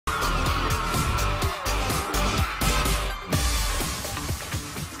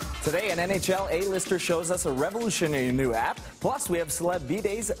Today, an NHL A-lister shows us a revolutionary new app. Plus, we have Celeb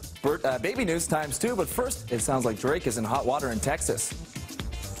B-Days, baby news times 2. But first, it sounds like Drake is in hot water in Texas.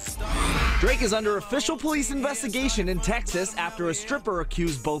 Drake is under official police investigation in Texas after a stripper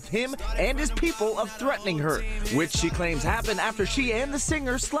accused both him and his people of threatening her, which she claims happened after she and the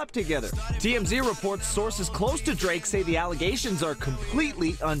singer slept together. TMZ reports sources close to Drake say the allegations are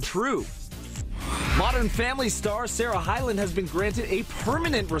completely untrue. Modern Family star Sarah Hyland has been granted a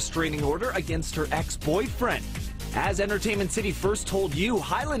permanent restraining order against her ex-boyfriend. As Entertainment City first told you,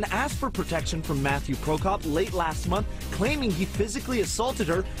 Hyland asked for protection from Matthew Prokop late last month, claiming he physically assaulted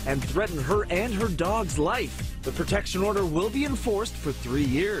her and threatened her and her dog's life. The protection order will be enforced for 3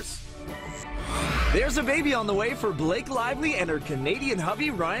 years. There's a baby on the way for Blake Lively and her Canadian hubby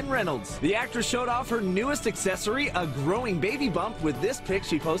Ryan Reynolds. The actress showed off her newest accessory, a growing baby bump, with this pic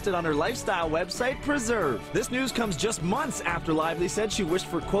she posted on her lifestyle website, Preserve. This news comes just months after Lively said she wished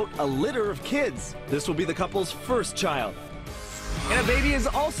for, quote, a litter of kids. This will be the couple's first child. And a baby is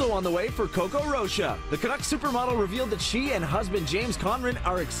also on the way for Coco Rocha. The Canucks supermodel revealed that she and husband James Conran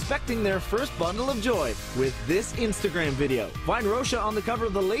are expecting their first bundle of joy with this Instagram video. Find Rocha on the cover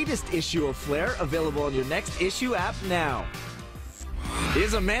of the latest issue of Flair, available on your Next Issue app now.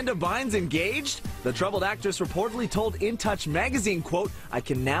 Is Amanda Bynes engaged? The troubled actress reportedly told In Touch magazine, quote, I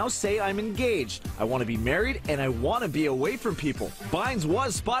can now say I'm engaged. I want to be married and I want to be away from people. Bynes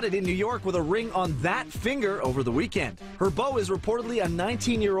was spotted in New York with a ring on that finger over the weekend. Her beau is reportedly a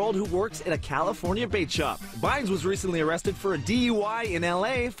 19-year-old who works at a California bait shop. Bynes was recently arrested for a DUI in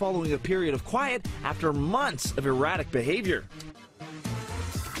LA following a period of quiet after months of erratic behavior.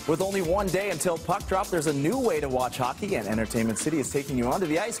 With only 1 day until puck drop, there's a new way to watch hockey, and Entertainment City is taking you onto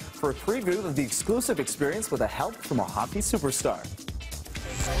the ice for a preview of the exclusive experience with a help from a hockey superstar.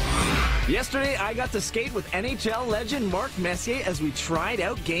 Yesterday, I got to skate with NHL legend Mark Messier as we tried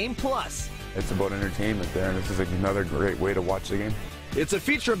out GamePlus. It's about entertainment there, and this is another great way to watch the game. It's a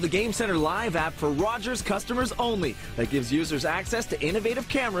feature of the Game Center Live app for Rogers customers only that gives users access to innovative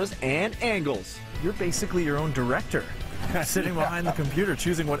cameras and angles. You're basically your own director. Sitting behind the computer,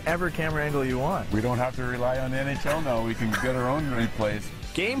 choosing whatever camera angle you want. We don't have to rely on the NHL now. We can get our own replays.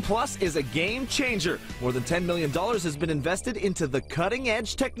 GamePlus is a game changer. More than $10 million has been invested into the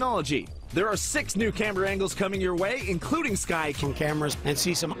cutting-edge technology. There are 6 new camera angles coming your way, including Sky cameras, and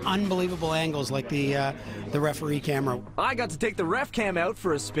see some unbelievable angles like the referee camera. I got to take the ref cam out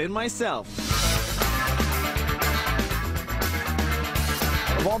for a spin myself.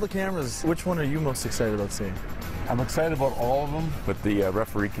 Of all the cameras, which one are you most excited about seeing? I'm excited about all of them, but the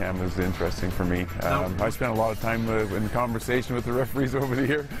referee cam is interesting for me. I spent a lot of time in conversation with the referees over the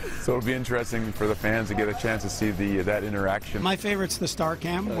year, so it'll be interesting for the fans to get a chance to see that interaction. My favorite's the Star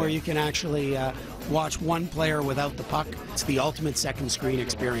Cam, where you can actually watch one player without the puck. It's the ultimate second screen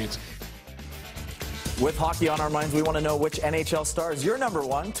experience. With hockey on our minds, we want to know which NHL star is your number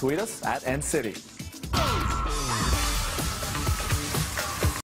one. Tweet us at NCity.